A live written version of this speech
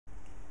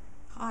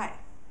Hi,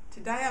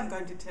 today I'm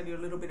going to tell you a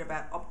little bit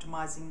about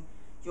optimizing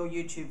your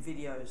YouTube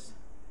videos.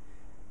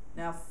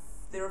 Now,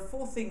 there are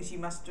 4 things you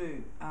must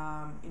do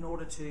in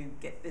order to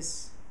get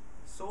this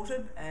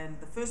sorted, and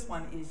the first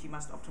one is you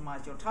must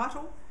optimize your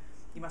title,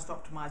 you must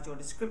optimize your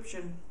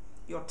description,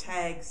 your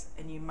tags,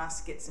 and you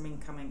must get some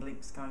incoming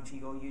links going to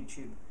your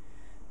YouTube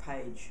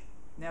page.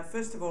 Now,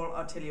 first of all,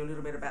 I'll tell you a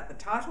little bit about the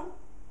title.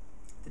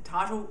 The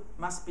title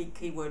must be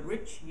keyword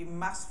rich. You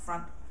must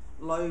front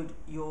load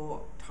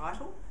your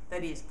title.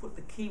 That is, put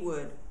the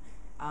keyword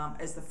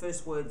as the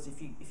first words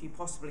if you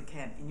possibly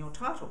can in your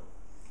title.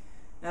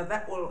 Now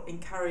that will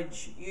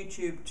encourage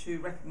YouTube to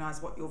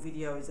recognize what your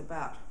video is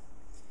about.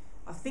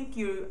 I think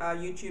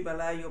YouTube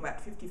allow you about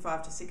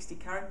 55 to 60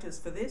 characters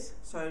for this,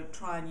 so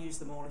try and use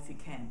them all if you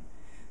can.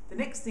 The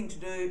next thing to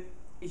do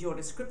is your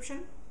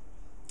description.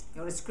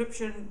 Your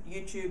description,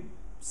 YouTube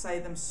say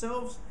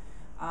themselves,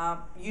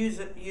 use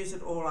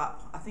it all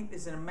up. I think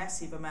there's a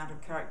massive amount of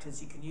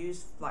characters you can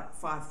use, like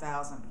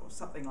 5,000 or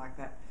something like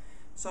that.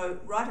 So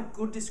write a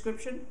good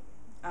description.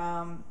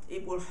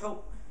 It will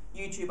help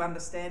YouTube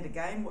understand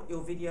again what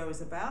your video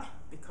is about,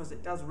 because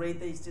it does read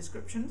these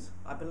descriptions,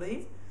 I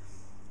believe.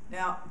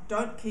 Now,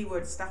 don't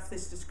keyword stuff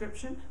this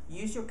description.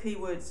 Use your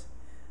keywords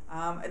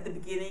at the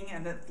beginning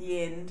and at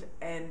the end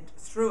and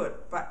through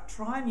it, but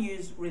try and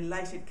use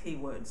related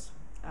keywords.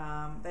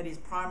 That is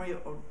primary,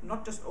 or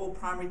not just all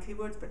primary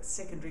keywords, but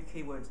secondary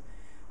keywords.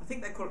 I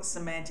think they call it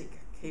semantic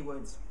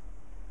keywords.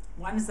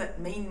 Ones that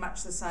mean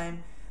much the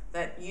same,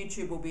 that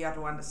YouTube will be able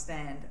to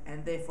understand,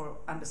 and therefore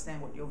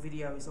understand what your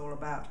video is all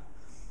about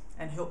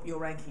and help your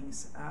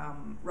rankings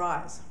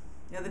rise.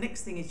 Now, the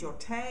next thing is your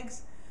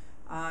tags.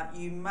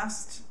 You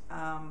must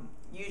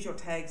use your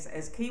tags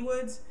as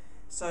keywords,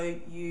 so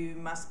you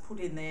must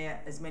put in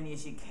there as many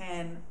as you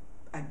can.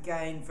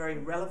 Again, very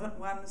relevant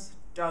ones.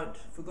 Don't,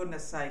 for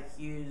goodness sake,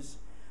 use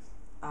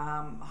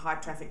high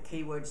traffic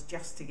keywords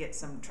just to get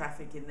some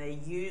traffic in there.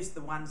 Use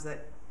the ones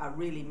that are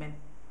really meant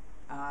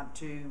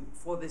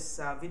for this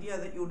video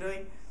that you're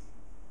doing.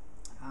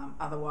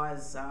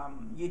 Otherwise,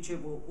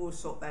 YouTube will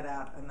sort that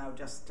out and they'll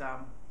just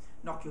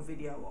knock your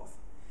video off.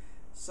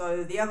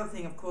 So the other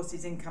thing, of course,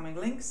 is incoming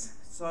links.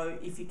 So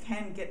if you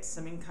can get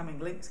some incoming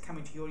links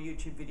coming to your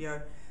YouTube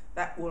video,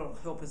 that will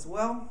help as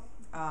well.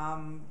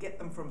 Get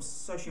them from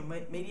social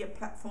media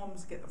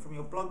platforms, get them from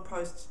your blog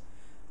posts,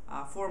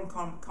 forum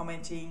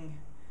commenting,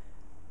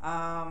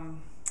 and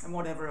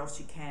whatever else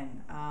you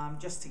can,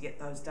 just to get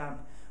those done.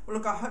 Well,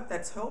 look, I hope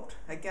that's helped.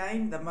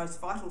 Again, the most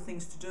vital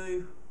things to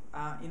do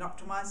in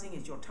optimizing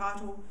is your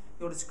title,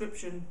 your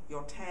description,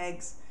 your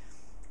tags,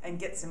 and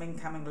get some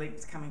incoming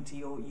links coming to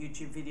your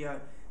YouTube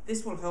video.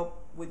 This will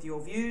help with your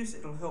views,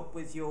 it'll help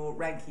with your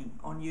ranking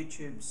on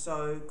YouTube.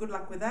 So good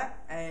luck with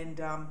that,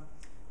 and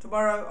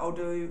tomorrow I'll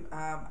do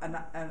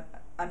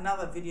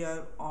another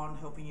video on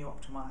helping you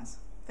optimize.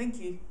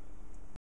 Thank you.